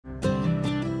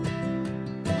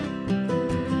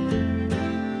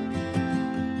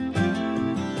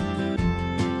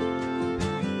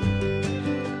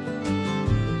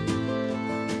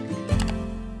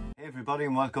everybody,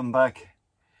 and welcome back.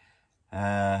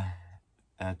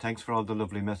 Thanks for all the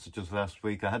lovely messages last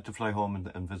week. I had to fly home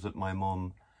and visit my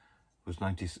mum, who's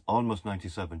almost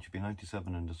 97. She'll be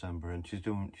 97 in December, and she's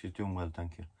doing well,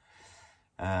 thank you.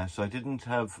 So I didn't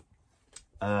have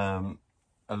a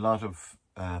lot of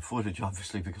footage,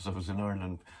 obviously, because I was in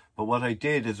Ireland. But what I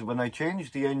did is when I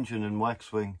changed the engine in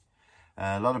Waxwing,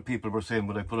 a lot of people were saying,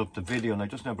 would I put up the video? And I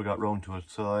just never got round to it.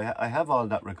 So I have all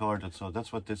that recorded. So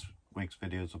that's what this week's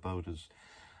video is about. Is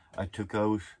I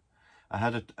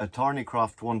had a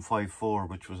Thornycroft 154,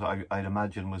 which was, I'd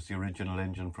imagine, was the original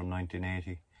engine from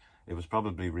 1980. It was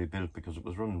probably rebuilt because it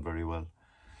was running very well.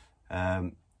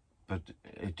 But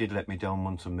it did let me down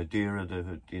once in Madeira.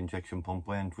 The injection pump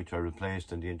went, which I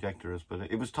replaced, and the injectors. But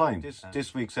it was time.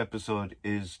 This week's episode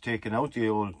is taking out the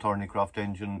old Thornycroft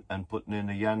engine and putting in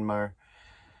a Yanmar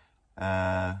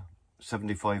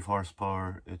 75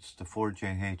 horsepower. It's the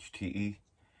 4JHTE,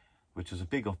 which is a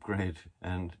big upgrade,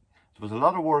 and there was a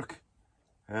lot of work.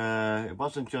 It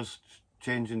wasn't just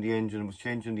changing the engine, it was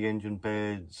changing the engine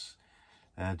beds.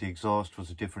 The exhaust was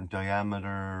a different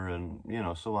diameter, and you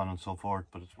know, so on and so forth,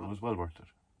 but it was well worth it.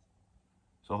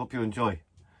 So I hope you enjoy.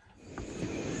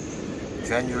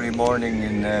 January morning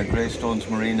in Greystones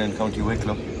Marina in County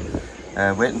Wicklow.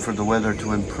 Waiting for the weather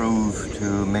to improve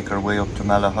to make our way up to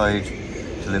Malahide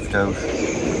to lift out.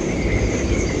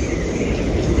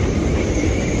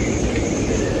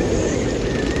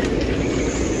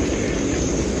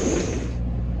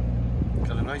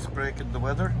 Got a nice break in the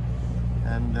weather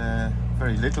and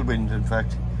very little wind, in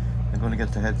fact. I'm going to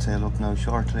get the head sail up now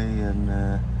shortly, and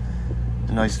a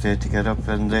nice day to get up.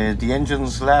 And the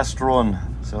engine's last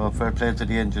run, so fair play to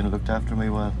the engine, looked after me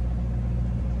well.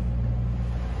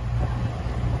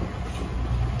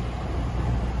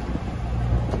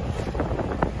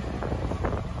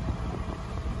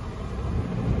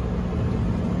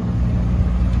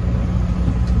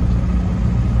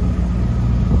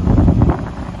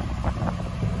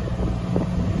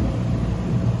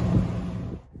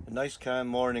 Nice calm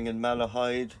morning in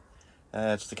Malahide.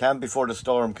 It's the calm before the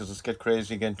storm, because it's get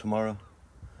crazy again tomorrow.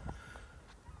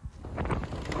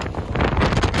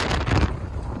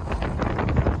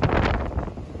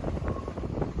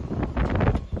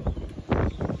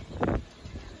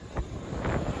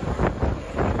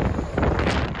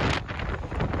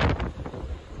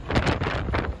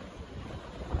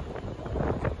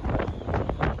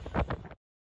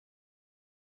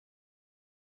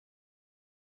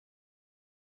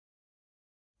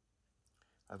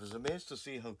 I was amazed to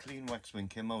see how clean Waxwing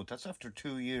came out. That's after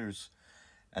 2 years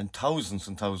and thousands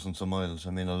of miles. I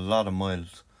mean, a lot of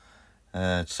miles.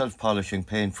 It's self-polishing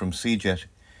paint from C-Jet.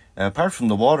 Apart from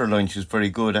the waterline, she's very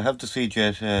good. I have the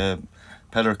C-Jet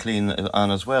Peller Clean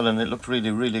on as well, and it looked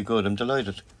really, really good. I'm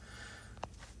delighted.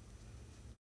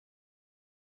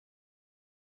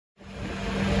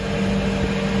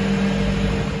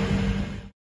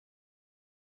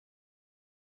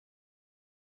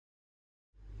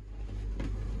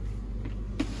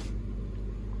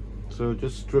 So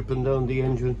just stripping down the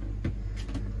engine,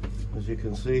 as you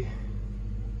can see,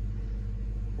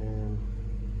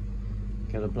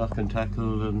 get a block and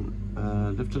tackle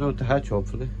and lifted out the hatch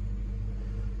hopefully.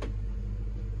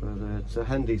 But it's a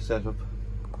handy setup,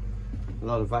 a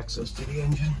lot of access to the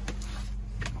engine.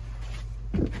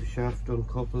 The shaft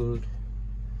uncoupled,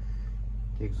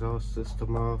 the exhaust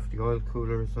system off, the oil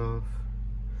cooler is off,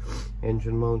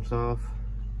 engine mounts off.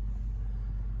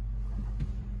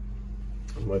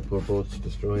 My poor boat's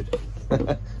destroyed.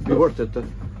 Be worth it though.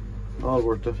 All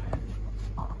worth it.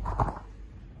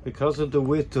 Because of the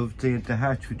width of the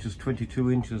hatch, which is 22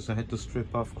 inches, I had to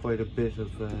strip off quite a bit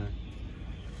of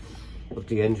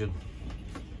the engine.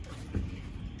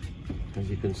 As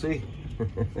you can see.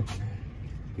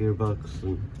 Gearbox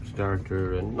and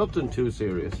starter, and nothing too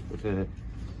serious, but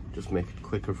just make it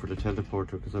quicker for the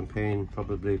teleporter, because I'm paying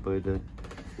probably by the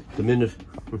minute.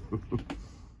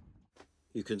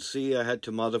 You can see I had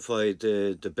to modify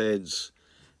the beds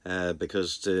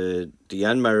because the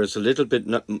Yanmar is a little bit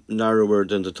narrower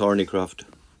than the Thornycroft.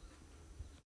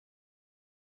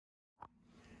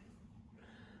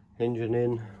 Engine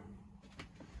in.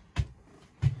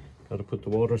 Got to put the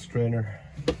water strainer.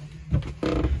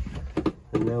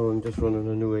 And now I'm just running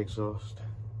a new exhaust.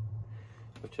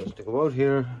 Which has to go out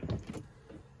here,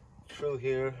 through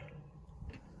here,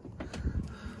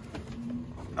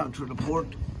 out through the port.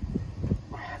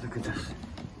 Look at this.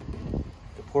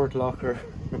 The port locker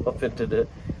up into the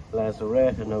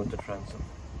lazarette and out the transom.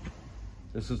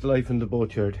 This is life in the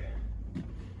boatyard.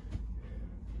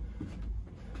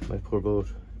 My poor boat.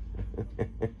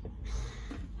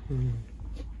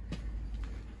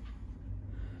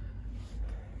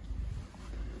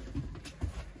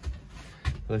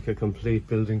 like a complete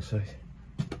building site.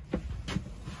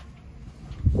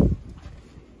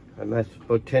 I'm at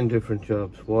about 10 different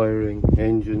jobs: wiring,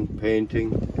 engine,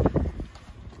 painting,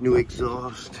 new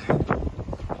exhaust.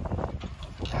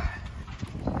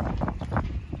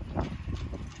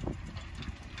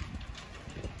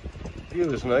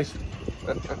 View is nice.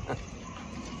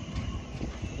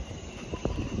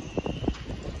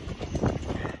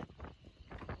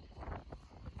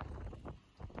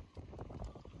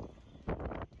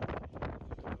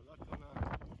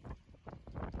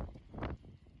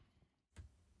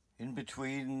 In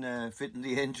between fitting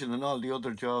the engine and all the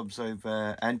other jobs, I've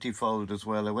anti-fouled as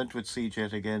well. I went with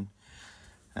C-Jet again,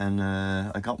 and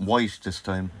I got white this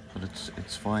time, but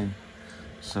it's fine.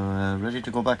 So ready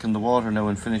to go back in the water now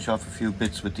and finish off a few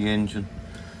bits with the engine,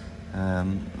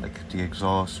 like the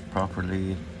exhaust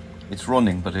properly. It's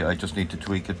running, but I just need to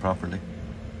tweak it properly.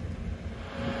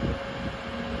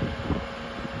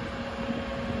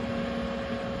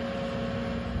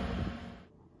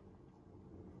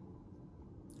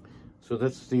 So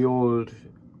that's the old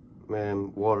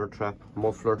water trap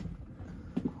muffler,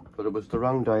 but it was the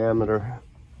wrong diameter,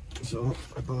 so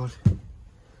I bought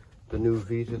the new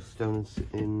Vitas down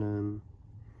in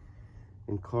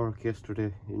Cork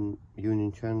yesterday in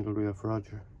Union Chandlery off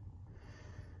Roger.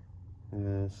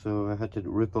 So I had to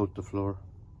rip out the floor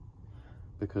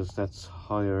because that's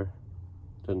higher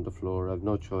than the floor. I have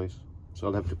no choice, so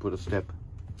I'll have to put a step.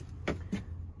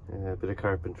 A bit of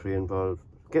carpentry involved,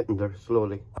 getting there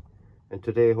slowly. And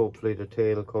today hopefully the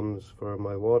tail comes for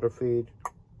my water feed.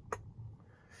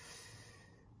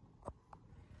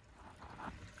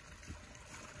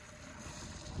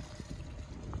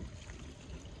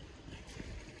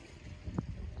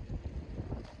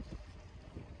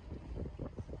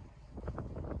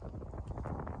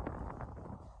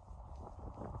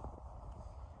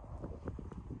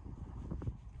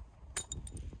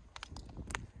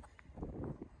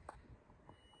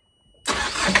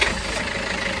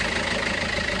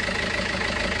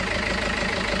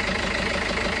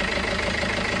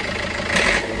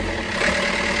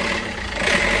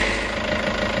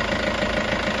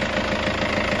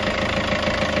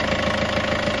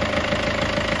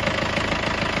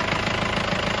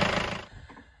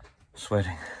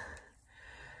 Sweating.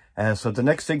 So the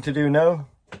next thing to do now,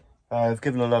 I've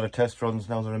given a lot of test runs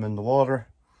now that I'm in the water.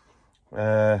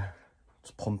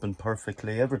 It's pumping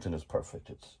perfectly. Everything is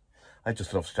perfect. I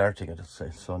just love starting it. It's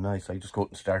so nice. I just go out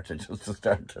and start it just to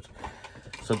start it.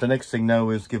 So the next thing now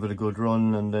is give it a good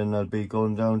run, and then I'll be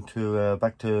going down to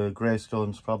back to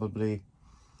Greystones probably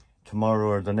tomorrow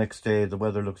or the next day. The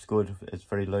weather looks good. It's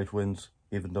very light winds,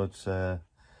 even though it's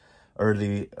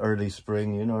early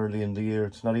spring, you know, early in the year.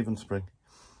 It's not even spring.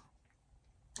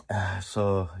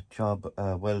 So job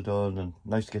well done, and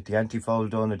nice to get the anti-foul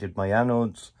done. I did my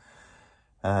anodes,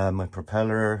 my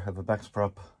propeller, have a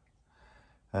backsprop.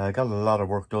 I got a lot of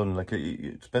work done. Like,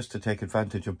 it's best to take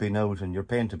advantage of being out, and you're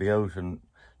paying to be out, and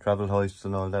travel hoists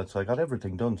and all that. So I got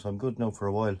everything done, so I'm good now for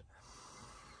a while.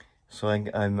 So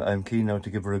I'm keen now to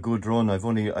give her a good run. I've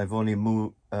only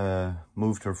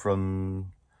moved her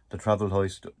from the travel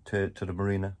hoist to the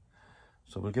marina,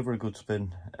 so we'll give her a good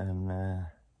spin and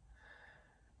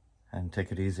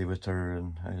take it easy with her.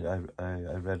 And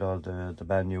I read all the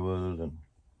manual, and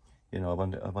you know,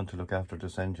 I want to look after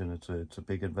this engine. It's a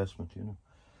big investment, you know,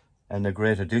 and a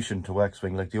great addition to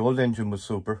Waxwing. Like, the old engine was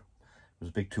super. It was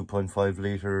a big 2.5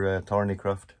 litre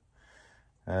Thornycroft,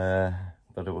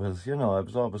 but it was, you know, I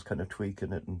was always kind of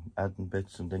tweaking it and adding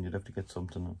bits, and then you'd have to get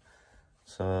something.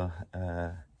 So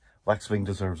Waxwing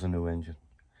deserves a new engine.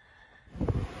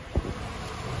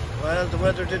 Well, the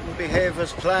weather didn't behave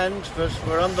as planned, but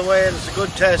we're on the way and it's a good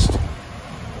test.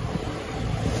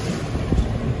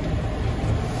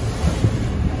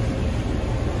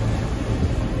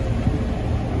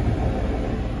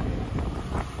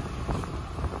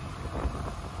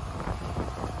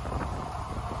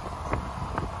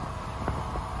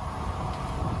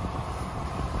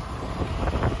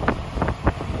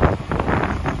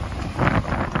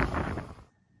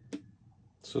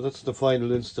 So that's the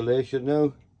final installation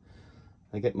now.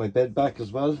 I get my bed back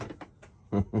as well.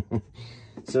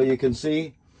 So you can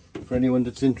see, for anyone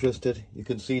that's interested, you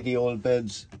can see the old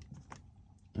beds.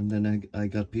 And then I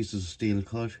got pieces of steel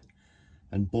cut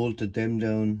and bolted them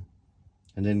down,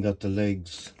 and then got the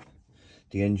legs,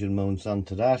 the engine mounts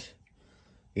onto that,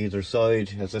 either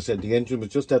side. As I said, the engine was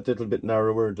just that little bit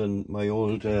narrower than my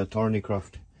old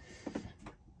Thornycroft.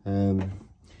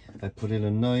 I put in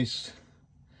a nice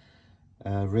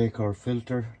Raycor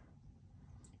filter,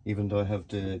 even though I have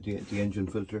the engine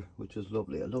filter, which is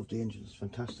lovely. I love the engine, it's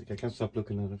fantastic. I can't stop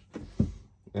looking at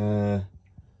it.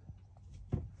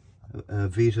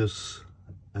 Vitas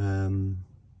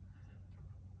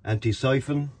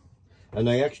anti-siphon, and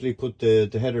I actually put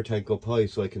the header tank up high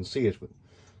so I can see it,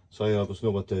 so I always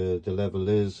know what the level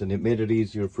is, and it made it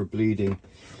easier for bleeding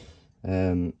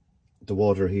the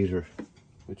water heater,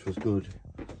 which was good.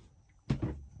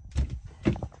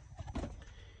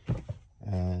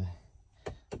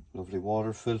 Lovely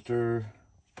water filter,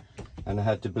 and I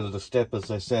had to build a step,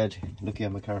 as I said. Lucky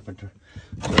I'm a carpenter.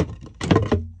 So,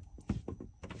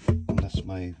 that's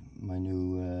my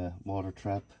new water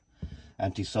trap,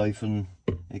 anti-siphon,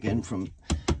 again from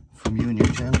Union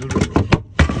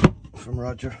Chandlery, from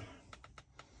Roger.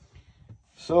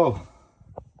 So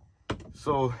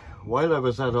while I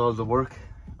was at all the work,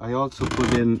 I also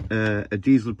put in a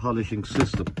diesel polishing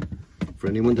system for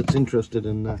anyone that's interested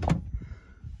in that.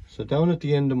 So down at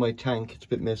the end of my tank, it's a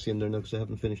bit messy in there now because I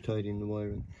haven't finished tidying the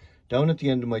wiring. Down at the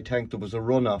end of my tank there was a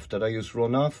runoff that I used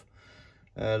runoff,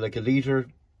 like a litre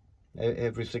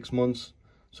every 6 months.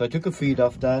 So I took a feed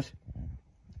off that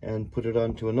and put it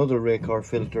onto another Raycor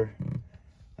filter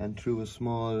and through a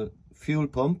small fuel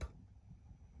pump,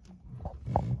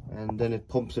 and then it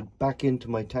pumps it back into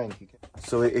my tank.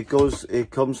 So it comes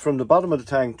from the bottom of the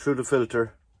tank through the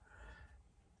filter,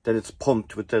 then it's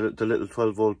pumped with the little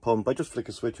 12-volt pump. I just flick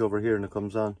a switch over here and it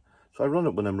comes on. So I run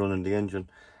it when I'm running the engine,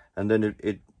 and then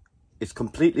it's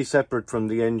completely separate from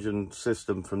the engine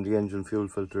system, from the engine fuel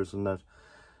filters and that.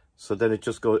 So then it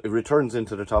returns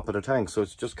into the top of the tank, so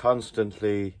it's just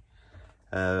constantly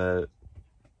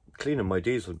cleaning my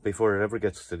diesel before it ever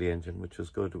gets to the engine, which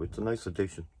is good. It's a nice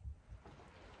addition.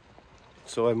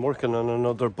 So I'm working on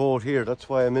another boat here, that's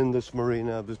why I'm in this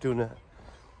marina. I was doing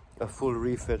a full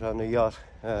refit on a yacht,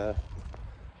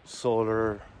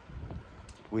 solar,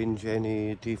 wind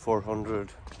Jenny, D400,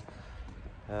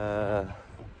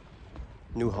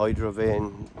 new hydro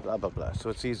vane, blah blah blah.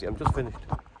 So it's easy, I'm just finished.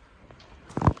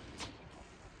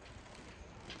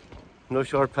 No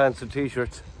short pants and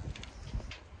t-shirts.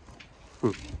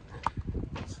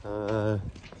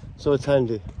 So it's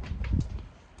handy.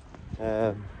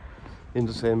 In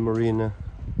the same marina.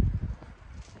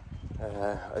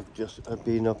 I've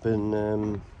been up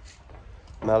in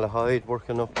Malahide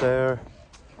working up there.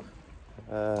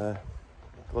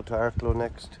 Go to Arklow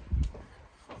next,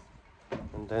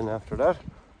 and then after that,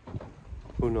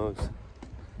 who knows.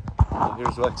 And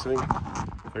here's waxing,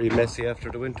 very messy after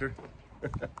the winter. So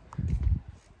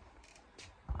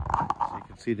you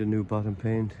can see the new bottom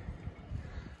paint.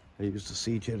 I used the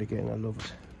C-Jet again, I love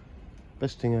it.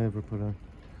 Best thing I ever put on.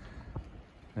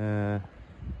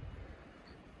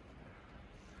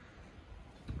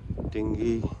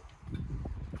 Dinghy,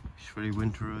 it's very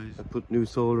winterized. I put new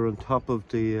solar on top of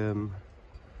the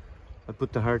I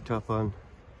put the hardtop on,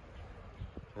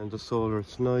 and the solar,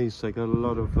 it's nice. I got a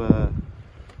lot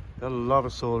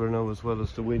of solar now, as well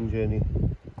as the wind Jenny.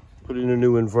 Put in a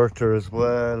new inverter as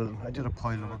well. I did a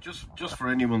pilot just for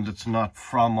anyone that's not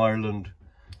from Ireland.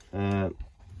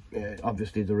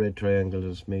 Obviously the red triangle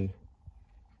is me.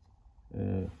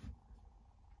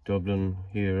 Dublin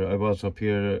here. I was up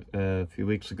here a few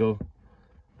weeks ago,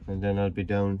 and then I'll be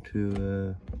down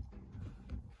to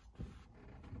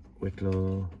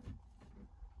Wicklow.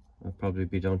 I'll probably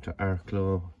be down to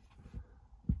Arklow,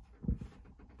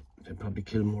 then probably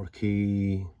Kilmore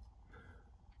Quay,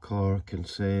 Cork and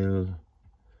Sale.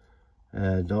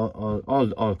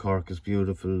 All Cork is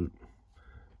beautiful.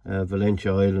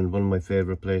 Valentia Island, one of my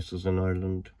favourite places in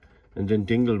Ireland, and then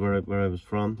Dingle, where I was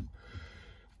from.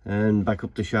 And back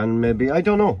up to Shannon, maybe. I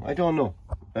don't know.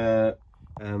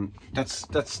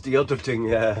 That's the other thing.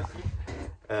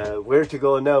 Where to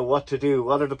go now? What to do?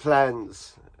 What are the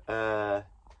plans? Do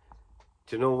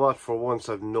you know what? For once,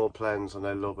 I've no plans, and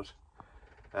I love it.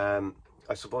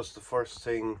 I suppose the first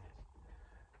thing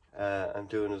I'm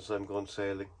doing is I'm going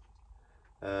sailing.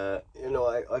 You know,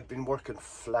 I've been working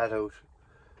flat out.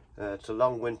 It's a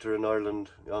long winter in Ireland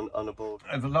on a boat.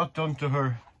 I've a lot done to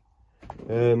her.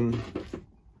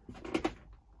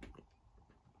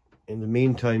 In the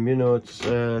meantime, you know, it's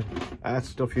that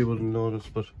stuff you wouldn't notice,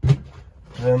 but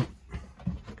I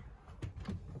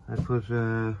put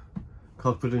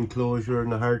cockpit enclosure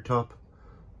and a hardtop,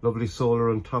 lovely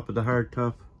solar on top of the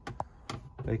hardtop.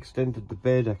 I extended the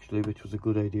bed actually, which was a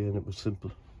good idea, and it was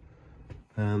simple.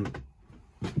 I'll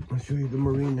show you the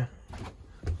marina.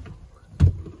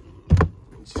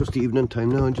 It's just evening time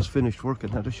now. I just finished work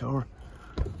and had a shower.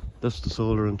 That's the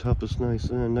solar on top. It's nice,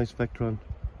 nice Vectron.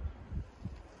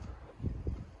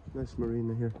 Nice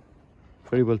marina here,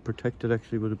 very well protected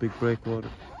actually, with a big breakwater.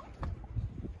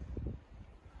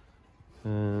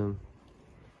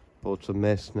 Boat's a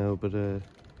mess now, but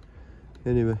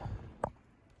anyway,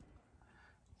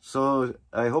 So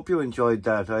I hope you enjoyed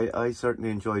that. I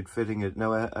certainly enjoyed fitting it.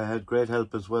 Now I had great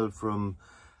help as well from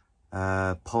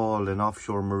Paul in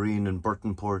Offshore Marine in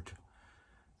Burtonport.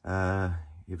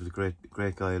 He was a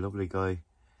great guy, a lovely guy,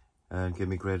 and gave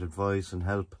me great advice and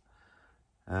help.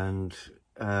 And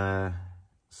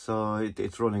so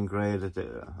it's running great.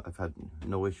 I've had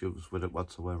no issues with it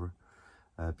whatsoever.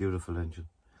 Beautiful engine.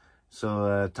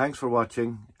 So thanks for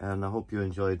watching, and I hope you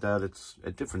enjoyed that. It's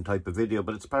a different type of video,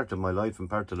 but it's part of my life and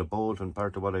part of the boat and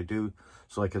part of what I do,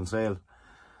 so I can sail.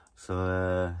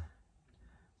 So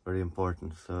very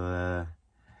important. So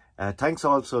thanks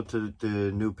also to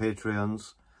the new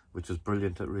Patreons, which is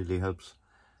brilliant. It really helps.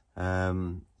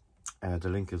 The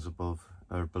link is above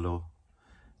or below.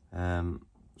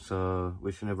 So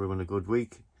wishing everyone a good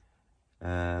week.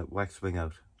 Wax Wing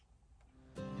out.